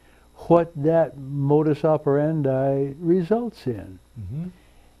demonstrated what that modus operandi results in. Mm-hmm.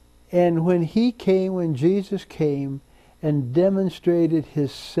 And when Jesus came and demonstrated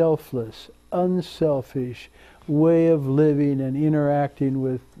his selfless, unselfish way of living and interacting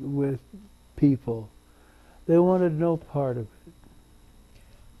with people, they wanted no part of it.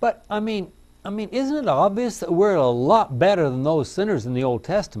 But I mean, isn't it obvious that we're a lot better than those sinners in the Old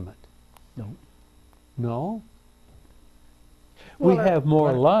Testament? No. No? We have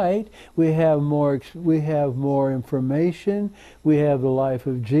more light. We have more information. We have the life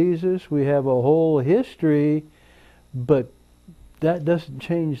of Jesus. We have a whole history, but that doesn't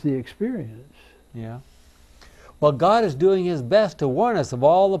change the experience. Yeah. Well, God is doing his best to warn us of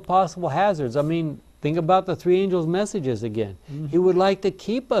all the possible hazards. I mean, think about the three angels' messages again. Mm-hmm. He would like to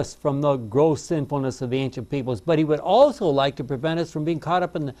keep us from the gross sinfulness of the ancient peoples, but he would also like to prevent us from being caught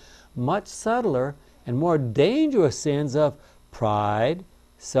up in the much subtler and more dangerous sins of pride,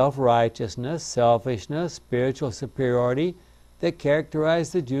 self-righteousness, selfishness, spiritual superiority that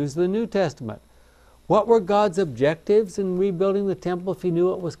characterized the Jews of the New Testament. What were God's objectives in rebuilding the temple if he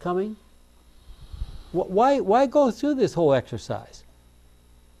knew it was coming? Why go through this whole exercise?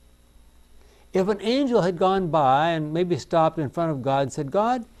 If an angel had gone by and maybe stopped in front of God and said,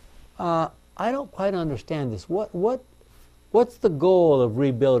 God, I don't quite understand this. What's the goal of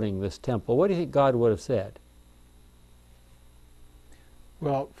rebuilding this temple? What do you think God would have said?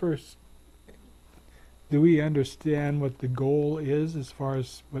 Well, first, do we understand what the goal is as far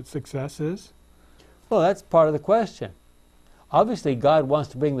as what success is? Well, that's part of the question. Obviously, God wants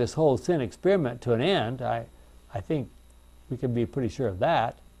to bring this whole sin experiment to an end. I think we can be pretty sure of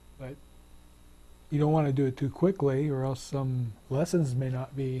that. But you don't want to do it too quickly, or else some lessons may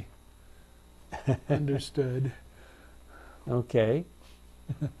not be understood. Okay.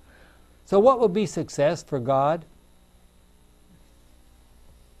 So what would be success for God?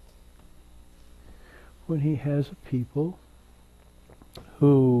 When he has a people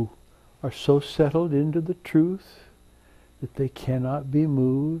who are so settled into the truth that they cannot be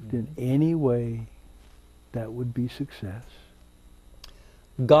moved in any way, that would be success.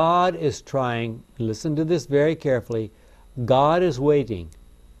 God is trying, listen to this very carefully, God is waiting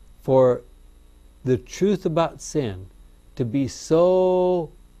for the truth about sin to be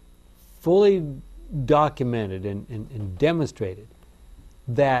so fully documented and demonstrated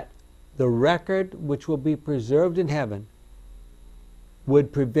that the record which will be preserved in heaven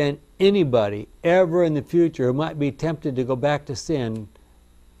would prevent anybody ever in the future who might be tempted to go back to sin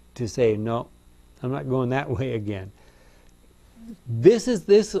to say, no, I'm not going that way again.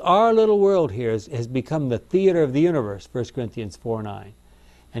 This our little world here has become the theater of the universe, 1 Corinthians 4:9.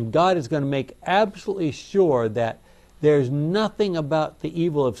 And God is going to make absolutely sure that there's nothing about the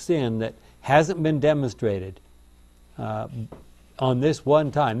evil of sin that hasn't been demonstrated on this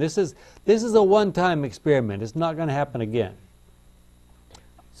one time. This is a one-time experiment. It's not going to happen again.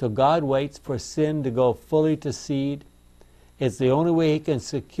 So God waits for sin to go fully to seed. It's the only way he can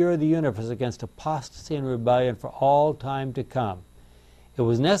secure the universe against apostasy and rebellion for all time to come. It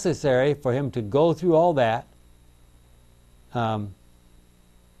was necessary for him to go through all that, all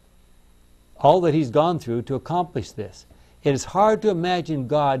that he's gone through to accomplish this. It is hard to imagine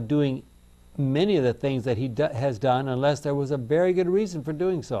God doing many of the things that he has done unless there was a very good reason for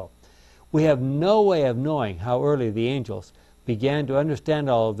doing so. We have no way of knowing how early the angels began to understand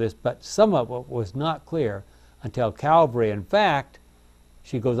all of this, but some of it was not clear until Calvary. In fact,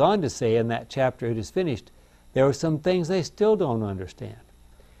 she goes on to say in that chapter it is finished, there are some things they still don't understand.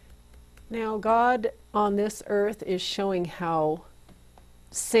 Now God on this earth is showing how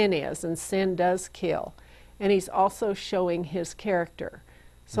sin is, and sin does kill. And he's also showing his character.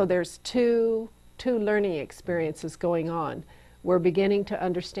 So there's two learning experiences going on. We're beginning to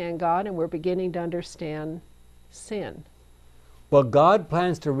understand God, and we're beginning to understand sin. Well, God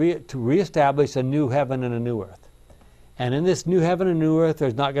plans to reestablish a new heaven and a new earth. And in this new heaven and new earth,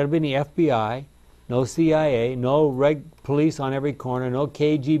 there's not going to be any FBI, no CIA, no police on every corner, no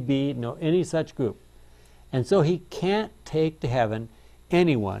KGB, no any such group. And so he can't take to heaven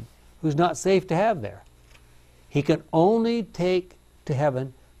anyone who's not safe to have there. He can only take to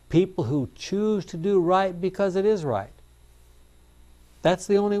heaven people who choose to do right because it is right. That's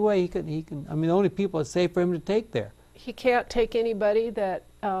the only way he can, I mean, the only people it's safe for him to take there. He can't take anybody that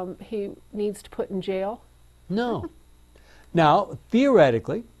he needs to put in jail? No. Now,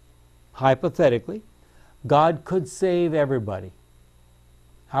 theoretically, hypothetically, God could save everybody.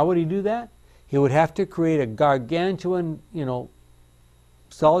 How would he do that? He would have to create a gargantuan,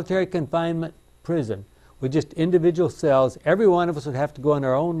 solitary confinement prison with just individual cells. Every one of us would have to go in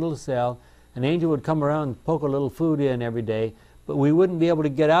our own little cell. An angel would come around and poke a little food in every day, but we wouldn't be able to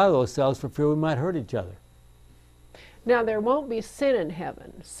get out of those cells for fear we might hurt each other. Now, there won't be sin in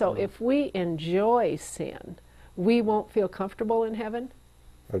heaven, so if we enjoy sin, we won't feel comfortable in heaven?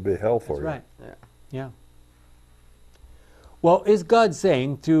 That'd be hell for That's you. right. Yeah. Yeah. Well, is God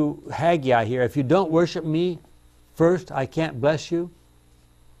saying through Haggai here, if you don't worship me first, I can't bless you?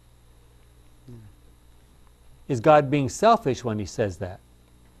 Is God being selfish when he says that?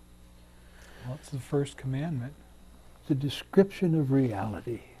 Well, it's the first commandment. The description of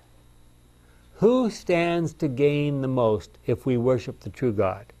reality. Who stands to gain the most if we worship the true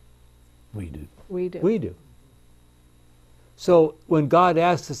God? We do. We do. We do. So when God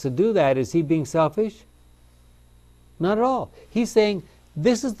asks us to do that, is he being selfish? Not at all. He's saying,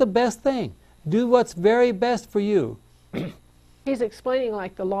 this is the best thing. Do what's very best for you. He's explaining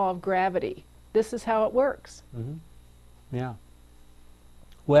like the law of gravity. This is how it works. Yeah.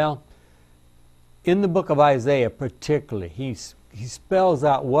 Well, in the book of Isaiah particularly, he spells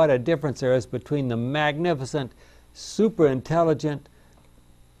out what a difference there is between the magnificent, super intelligent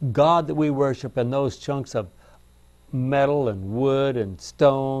God that we worship and those chunks of metal and wood and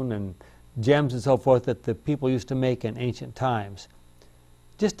stone and gems and so forth that the people used to make in ancient times.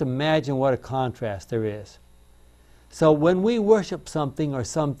 Just imagine what a contrast there is. So when we worship something or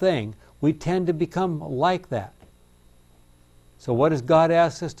something, we tend to become like that. So what does God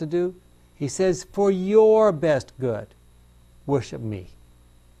ask us to do? He says, for your best good, worship me.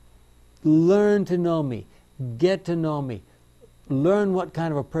 Learn to know me. Get to know me. Learn what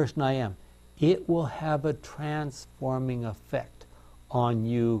kind of a person I am. It will have a transforming effect on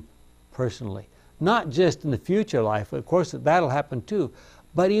you personally. Not just in the future life, of course that'll happen too,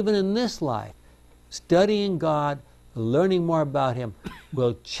 but even in this life. Studying God, learning more about him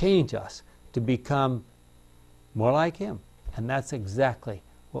will change us to become more like him. And that's exactly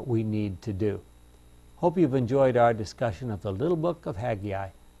what we need to do. Hope you've enjoyed our discussion of the little book of Haggai.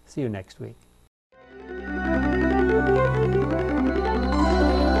 See you next week.